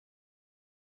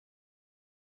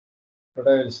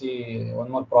Today we'll see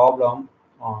one more problem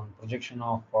on projection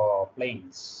of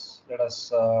planes. Let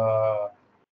us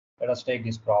take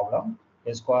this problem.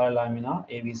 A square lamina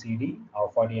ABCD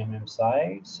of 40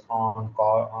 sides on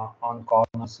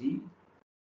corner C,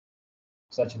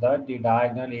 such that the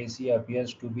diagonal AC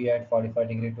appears to be at 45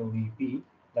 to VP.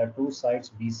 The two sides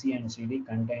BC and CD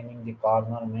containing the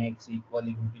corner makes equal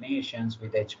inclinations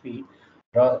with HP.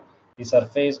 Draw the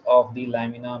surface of the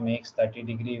lamina makes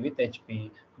 30 with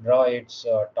HP. Draw its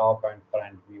top and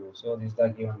front view. So this is the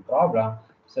given problem.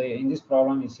 So in this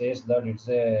problem, it says that it's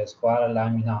a square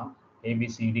lamina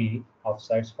ABCD of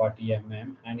sides 40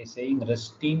 and it's saying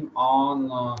resting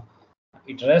on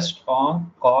it rests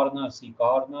on corner C.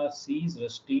 Corner C is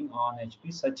resting on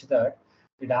HP such that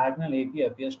the diagonal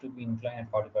AP appears to be inclined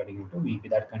at 45 to VP.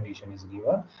 That condition is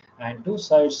given. And two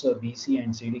sides BC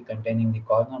and CD containing the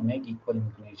corner make equal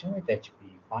inclination with HP.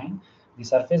 Fine. The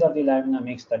surface of the lamina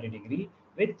makes 30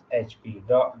 with HP.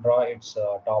 Draw its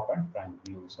top and front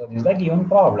view. So this is the given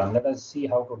problem. Let us see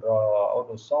how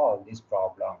to solve this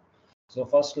problem. So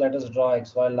first let us draw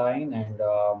XY line and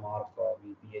mark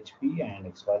VPHP and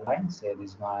XY line. Say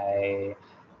this is my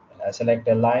select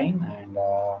a line and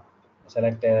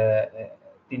select a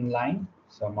thin line.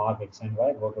 So mark X and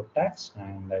Y, go to text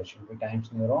and it should be times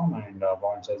New Rome and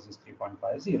bond size is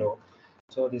 3.50.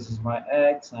 So this is my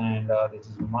X and this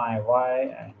is my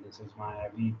Y and this is my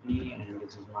VP and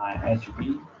this is my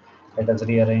HP. Let us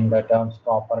rearrange the terms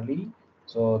properly.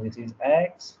 So this is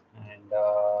X and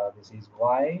this is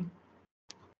Y.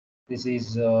 This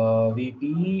is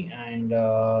VP and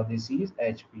this is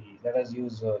HP. Let us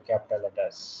use capital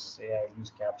letters. Say I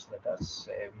use caps letters.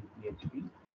 Say VP HP.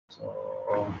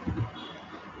 So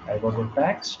I go to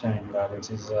text and this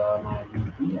is my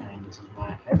VP and this is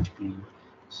my HP.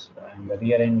 So, and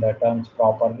rearrange the terms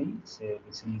properly. Say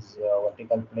this is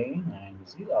vertical plane and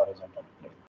this is horizontal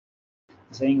plane.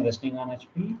 Saying resting on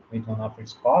HP with one of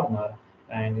its corner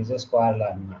and is a square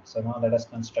lamina. So now let us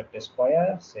construct a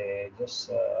square. Say just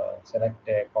select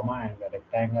a command, a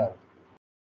rectangle.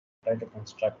 Try to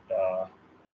construct a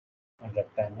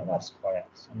rectangle or square.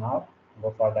 So now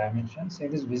go for dimensions.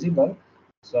 It is visible.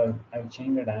 So I'll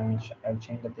change the dimension. I'll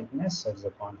change the thickness. So it's a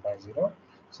 0.50.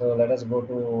 So let us go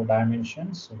to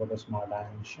dimensions. So go to small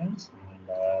dimensions, and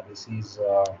this is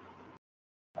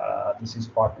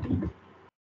 40.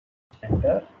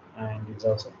 Enter, and it's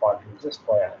also 40. It's a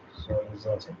square. So it's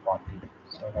also 40.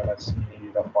 So let us see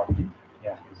the 40.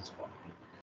 Yeah, this is 40.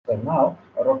 So now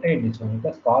rotate this one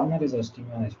because corner is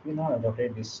resting on HP. Now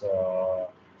rotate this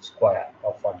square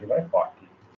of 40 by 40.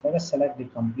 Let us select the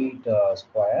complete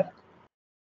square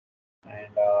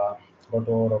and go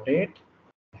to rotate.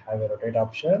 Have a rotate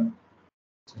option.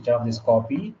 Switch off this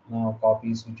copy. Now copy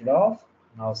is switched off.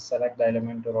 Now select the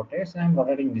element to rotate. So I'm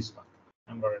rotating this one.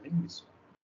 I'm rotating this one.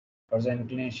 What's the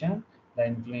inclination? The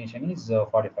inclination is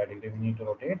 45 We need to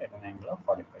rotate at an angle of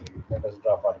 45 Let us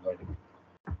draw 45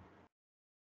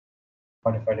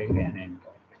 and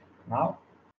enter. Now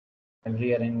I'll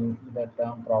rearrange the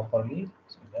term properly.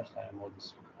 So just I move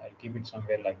this. I'll keep it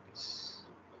somewhere like this.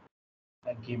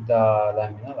 I'll keep the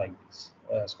lamina like this,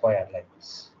 square like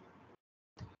this.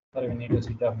 So we need to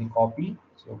switch off the copy.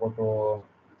 So go to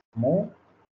move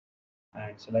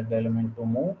and select the element to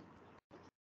move.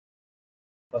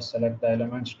 First select the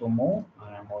elements to move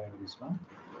and I'm moving this one.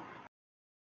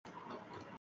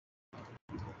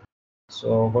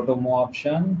 So go to move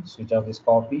option, switch off this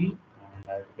copy and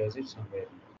I'll place it somewhere.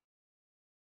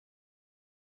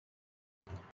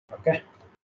 Okay.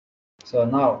 So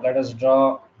now let us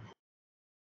draw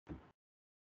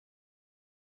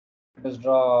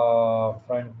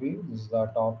front view. This is the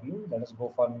top view. Let us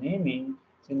go for naming.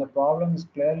 So in the problem is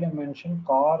clearly mentioned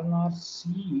corner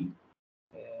C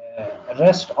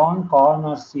rest on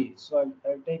corner C. So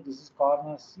I'll take this is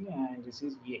corner C and this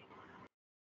is A.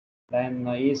 Then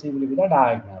AC will be the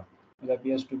diagonal. It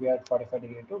appears to be at 45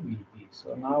 to VP.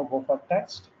 So now go for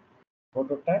text. Go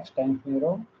to text times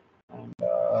New and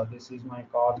this is my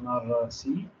corner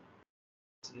C.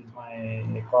 This is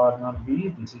my corner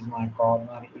B. This is my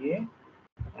corner A,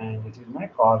 and this is my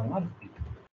corner B.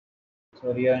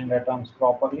 So rearrange the terms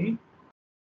properly.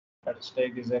 Let's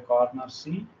take this a corner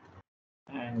C,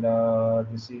 and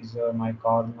this is my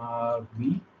corner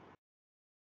B.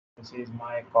 This is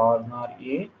my corner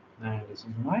A, and this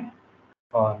is my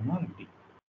corner D.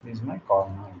 This is my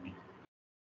corner D.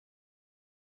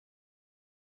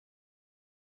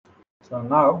 So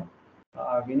now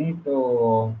we need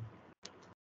to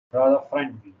draw the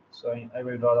front view. So I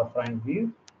will draw the front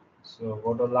view. So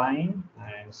go to line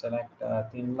and select a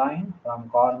thin line from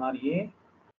corner A,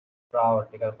 draw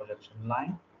vertical projection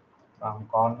line from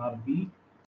corner B,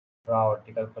 draw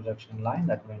vertical projection line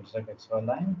that will intersect XY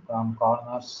line. From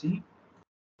corner C,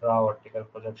 draw vertical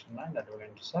projection line that will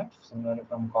intersect. Similarly,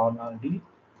 from corner D,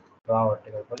 draw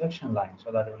vertical projection line,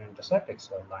 so that will intersect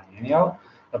XY line. Anyhow,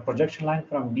 the projection line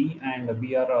from D and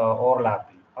B are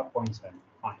overlapping or coinciding.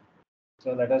 Fine.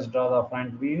 So let us draw the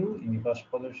front view in the first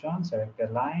position. Select a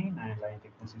line and line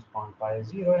thickness is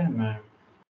 0.50 mm.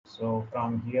 So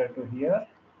from here to here,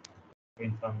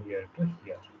 and from here to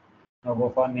here. Now go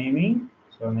for naming.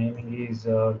 So naming is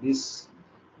this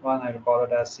one. I'll call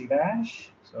it as C dash.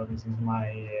 So this is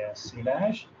my C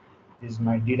dash. This is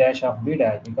my D dash of B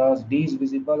dash because D is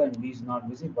visible and B is not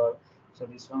visible. So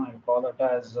this one I'll call it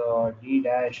as D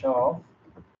dash of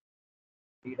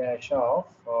B dash of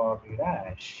B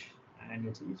dash, and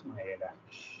this is my A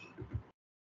dash.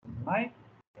 My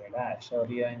A dash. So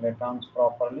rearrange the terms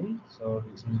properly. So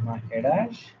this is my A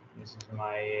dash. This is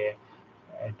my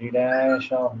D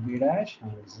dash of B dash,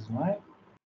 and this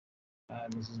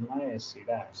is my SC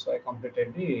dash. So I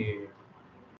completed the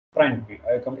front view.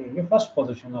 I completed the first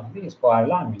position of the square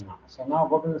lamina. So now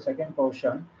go to the second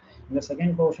portion. In the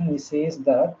second portion, it says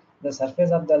that the surface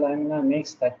of the lamina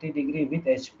makes 30° with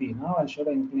HP. Now I'll show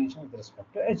the inclination with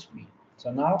respect to HP.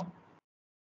 So now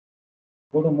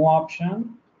go to Move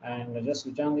option and just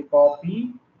switch on the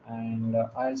copy, and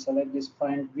I'll select this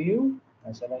front view.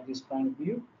 I select this front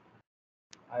view.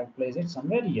 I'll place it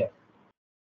somewhere here.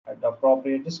 At the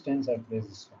appropriate distance, I place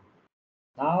this one.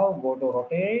 Now go to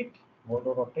rotate,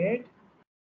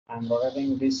 I'm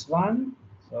rotating this one.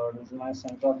 So this is my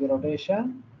center of the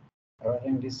rotation.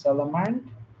 Rotating this element.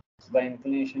 So the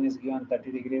inclination is given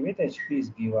 30° with HP is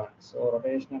given. So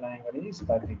rotational angle is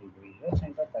 30°. Just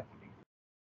enter 30°.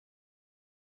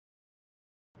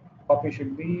 Copy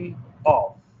should be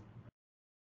off.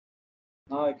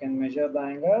 Now I can measure the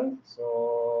angle.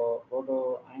 So go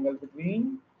to angle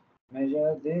between,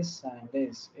 measure this and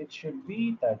this. It should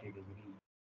be 30°.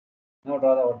 Now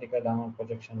draw the vertical downward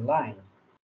projection line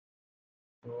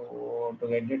to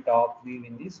get the top view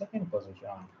in the second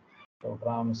position. So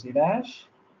from C dash,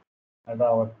 I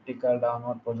draw vertical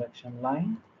downward projection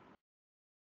line.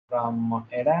 From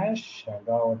A dash, I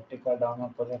draw vertical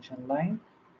downward projection line.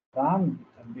 From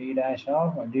B dash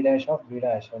of D dash of B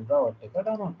dash, I draw vertical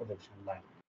downward projection line.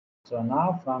 So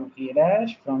now from A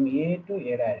dash, from A to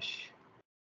A dash,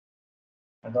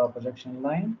 I draw projection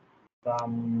line.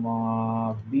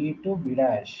 From B to B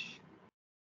dash,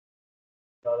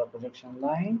 draw the projection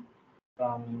line.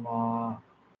 From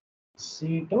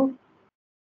C to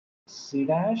C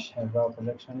dash, I draw a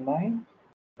projection line.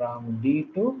 From D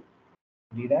to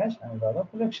D dash, I draw the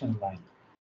projection line.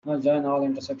 Now join all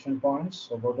intersection points.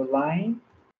 So go to line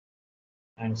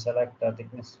and select the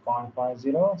thickness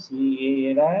 0.50, C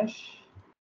A dash,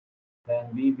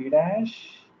 then B B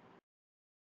dash,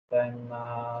 then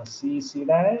C C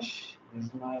dash. This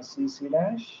is my C C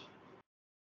dash,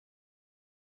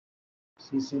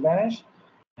 C C dash,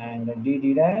 and D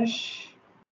D dash,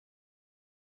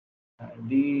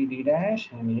 D D dash,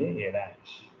 and A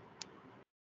dash.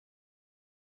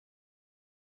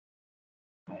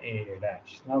 A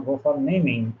dash. Now go for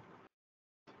naming.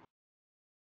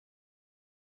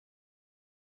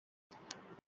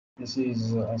 This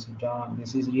is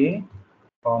this is A,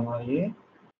 corner A.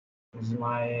 This is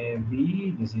my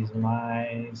B, this is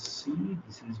my C,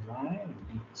 this is my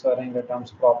D. So arrange the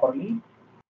terms properly.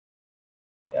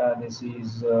 Yeah, this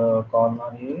is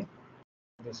corner A,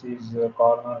 this is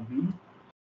corner B,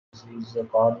 this is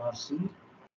corner C,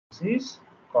 this is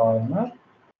corner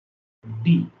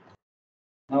D.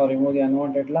 Now remove the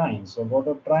unwanted lines. So go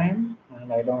to trim,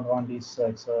 and I don't want these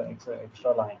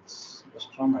extra lines.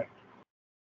 Just trim it.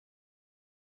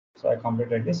 So I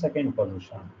completed the second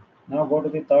position. Now go to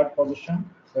the third position.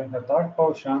 So in the third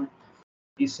position,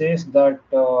 it says that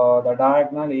the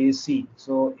diagonal AC.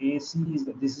 So AC is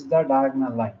this is the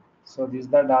diagonal line. So this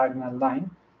is the diagonal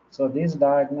line. So this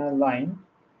diagonal line,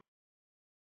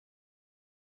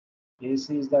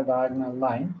 AC is the diagonal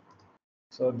line.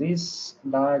 So this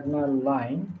diagonal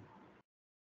line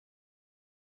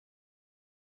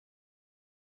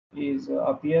is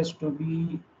appears to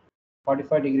be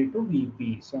 45° to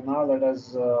VP. So now let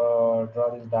us draw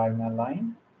this diagonal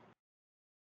line.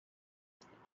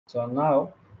 So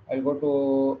now I'll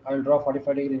draw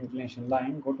 45° inclination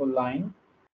line. Go to line,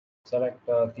 select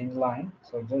thin line.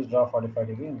 So just draw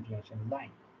 45° inclination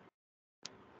line.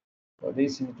 So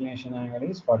this inclination angle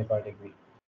is 45°.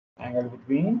 Angle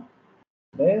between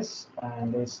this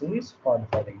and this is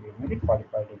 45°. Make it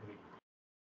 45°.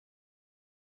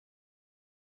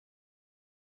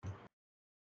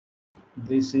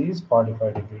 This is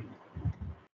 45°.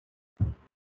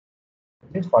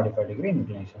 This is 45°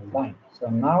 inclination line. So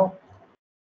now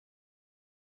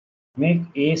make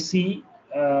AC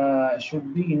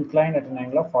should be inclined at an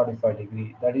angle of 45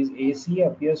 degree. That is, AC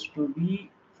appears to be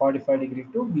 45 degree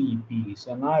to VP.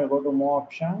 So now I'll go to more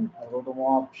option. I'll go to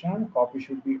more option. Copy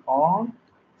should be on.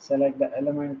 Select the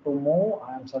element to move.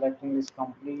 I am selecting this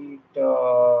complete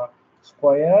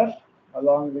square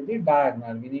along with the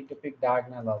diagonal. We need to pick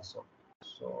diagonal also.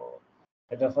 So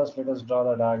first let us draw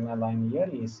the diagonal line here.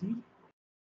 AC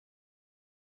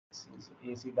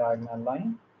diagonal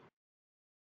line.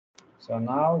 So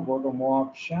now go to more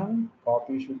option,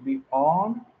 copy should be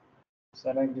on,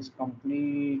 select this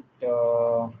complete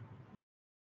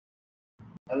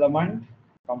element,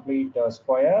 complete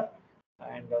square,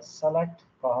 and select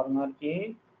corner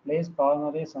A, place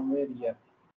corner A somewhere here,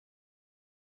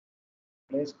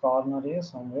 place corner A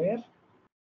somewhere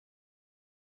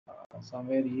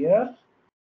here,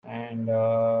 and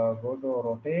go to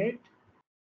rotate,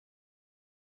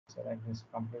 select this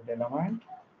complete element,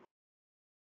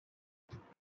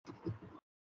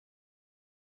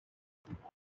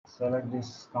 select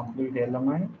this complete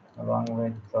element along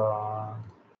with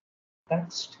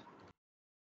text.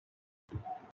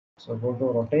 So go to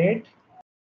rotate,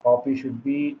 copy should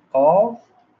be off.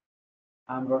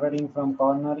 I'm rotating from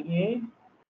corner A,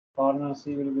 corner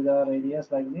C will be the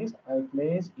radius like this. I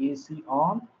place AC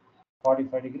on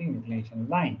 45 degree inclination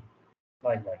line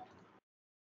like that.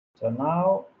 So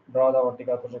now draw the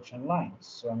vertical projection lines.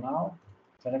 So now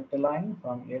select a line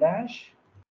from A dash,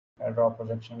 I draw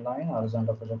projection line,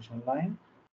 horizontal projection line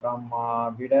from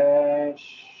B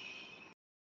dash,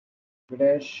 D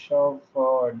dash of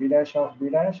B dash,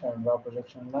 and draw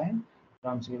projection line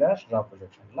from C dash, draw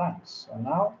projection lines. So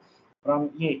now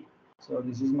from A, so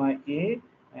this is my A,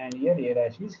 and here A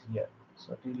dash is here.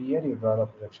 So till here you draw the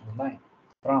projection line.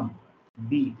 From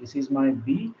B, this is my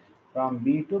B, from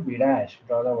B to B dash,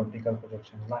 draw the vertical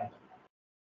projection line.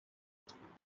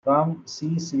 From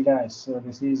C dash, so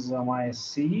this is my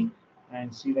C,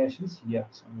 and C dash is here,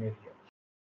 somewhere here.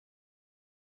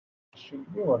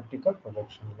 Should be vertical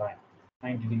projection line,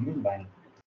 90 degree line.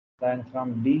 Then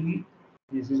from D,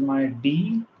 this is my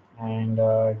D, and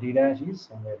D dash is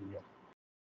somewhere here.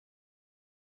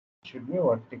 Should be a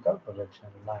vertical projection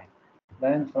line.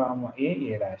 Then from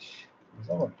A dash is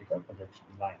a vertical projection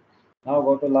line. Now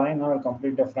go to line. Now I'll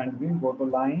complete the front view. Go to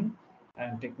line,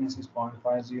 and thickness is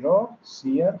 0.50.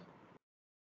 Here,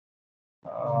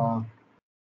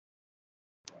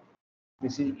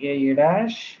 this is A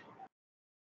dash,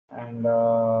 and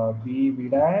B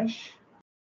dash,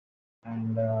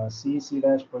 and C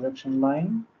dash projection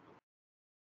line.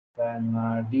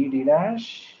 Then D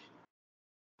dash,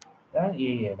 then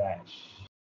A dash.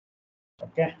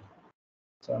 Okay.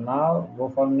 So now go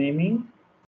for naming.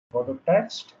 Go to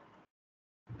text.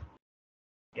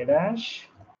 A dash.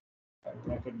 I'll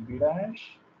make it B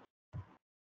dash.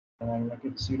 And I'll make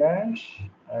it C dash.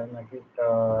 I'll make it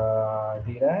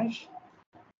D dash.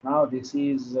 Now this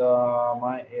is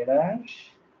my A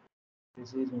dash.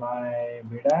 This is my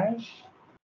B dash.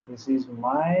 This is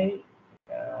my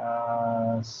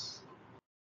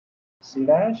C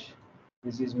dash.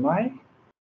 This is my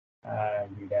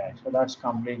B dash. So that's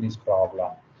complete this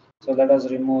problem. So let us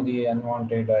remove the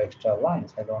unwanted extra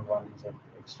lines. I don't want these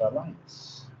extra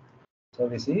lines. So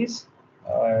this is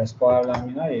square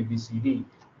lamina ABCD,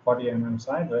 40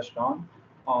 side rest on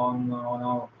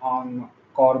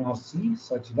corner C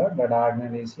such that the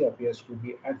diagonal AC appears to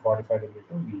be at 45 degree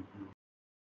to VP,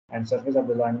 and surface of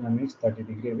the lamina meets 30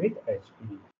 degree with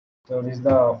HP. So this is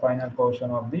the final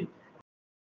portion of the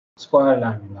square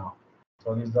lamina.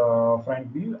 So this is the front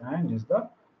view and this is the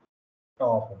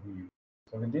top view.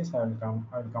 So with this, I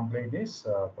will complete this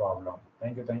problem.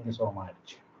 Thank you so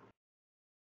much.